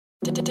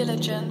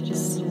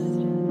diligence.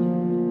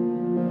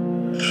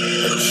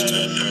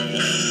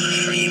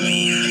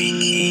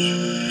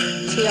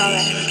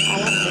 TRS, I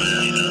like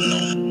this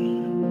one.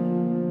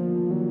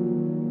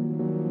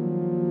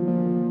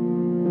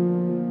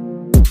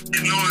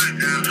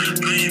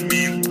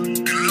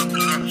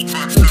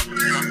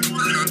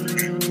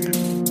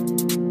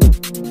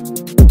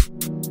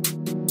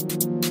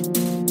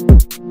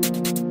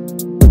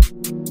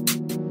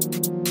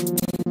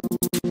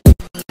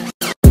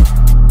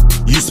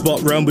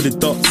 Spot round with the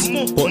dots,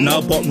 but now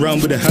bot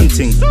round with the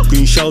hunting.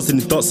 Green shells in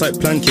the dots like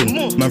planking.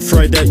 Man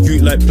fry that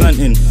ute like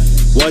planting.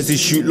 Why is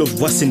his shoot love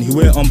wassing? He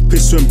wear on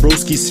piss when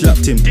broski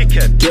slapped him.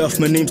 Get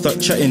off my name,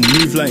 start chatting.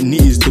 Move like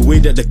nitties, the way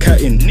that the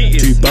cat in.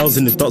 2 bows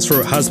in the dots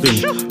for a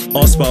has-been.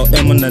 Asked about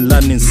M on the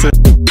landing, so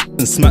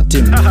and smacked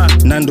him.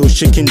 Nando's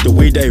chicken, the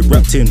way that he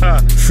wrapped him.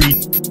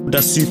 3,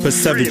 that's super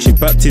savage. He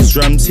backed his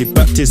rams, he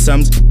backed his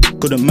Sams.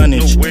 Couldn't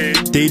manage.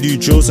 They do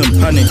drills and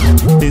panic.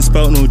 Didn't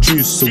spout no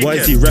juice, so why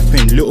is he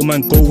rapping? Little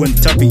man go and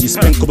tap it. He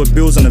spent couple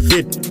bills on a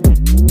vid.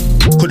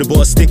 Could've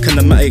bought a stick and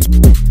a matic.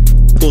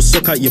 Go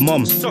suck out your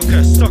mum.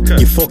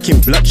 You fucking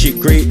black shit,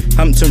 great.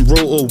 Hampton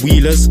Road or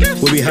Wheelers,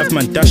 where we have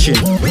man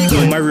dashing.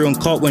 No Marion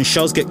Cart when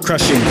shells get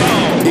crashing.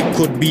 It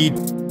could be,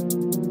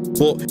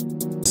 but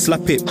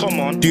slap it. Come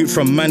on. Do it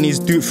from Manny's,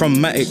 do it from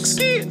Matics.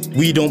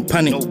 We don't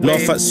panic.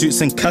 Laugh at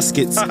suits and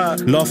caskets.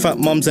 Laugh at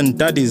mums and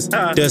daddies.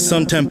 Their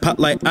son turn pat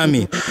like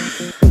Amy.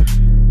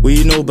 What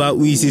you know about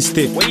Wheezy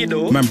stick? What you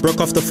know? Man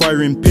broke off the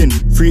firing pin.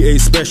 3-8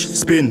 special,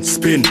 spin,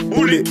 spin.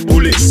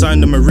 Bullet,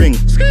 signed them a ring.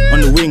 On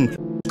the wing,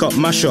 got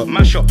mash up.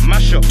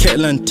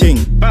 Kettle and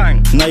ting.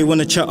 Bang. Now you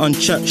wanna chat on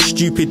chat,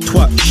 stupid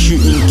twat,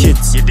 shooting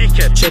kids. You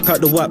dickhead. Check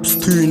out the waps,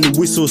 2 in the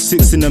whistle,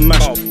 6 in the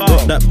mash.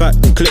 Drop that back,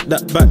 clip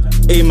that back,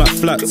 aim at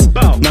flats.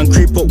 Man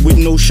creep up with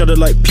no shudder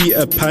like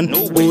Peter Pan.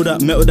 All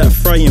that metal, that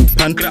frying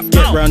pan.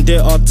 Get round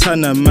there, our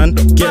tanner man.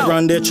 Get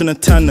round there tryna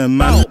tanner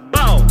man.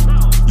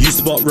 You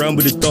spot round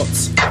with the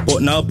dots,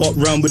 but now bot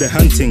round with the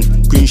hunting.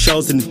 Green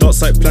shells in the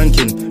dots like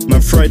planking.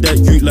 Man fry that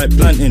ute like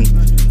planting.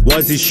 Why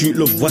is his shoot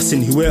love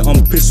wassing? He wear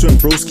on piss when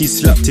broski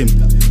slapped him.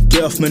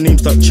 Get off my name,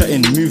 start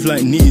chatting. Move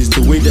like nitties,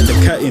 the way that the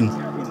cat in.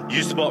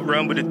 You spot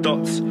round with the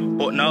dots,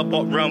 but now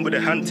bot round with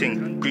the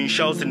hunting. Green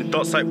shells in the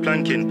dots like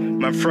planking.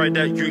 Man fry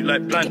that ute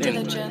like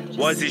planting.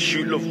 Why is his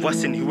shoot love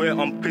wassing? He wear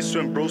on piss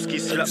when broski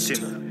slapped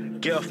him.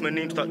 Get off my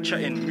name, start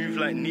chatting. Move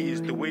like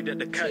nitties, the way that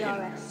the cat in.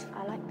 TRS,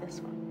 I like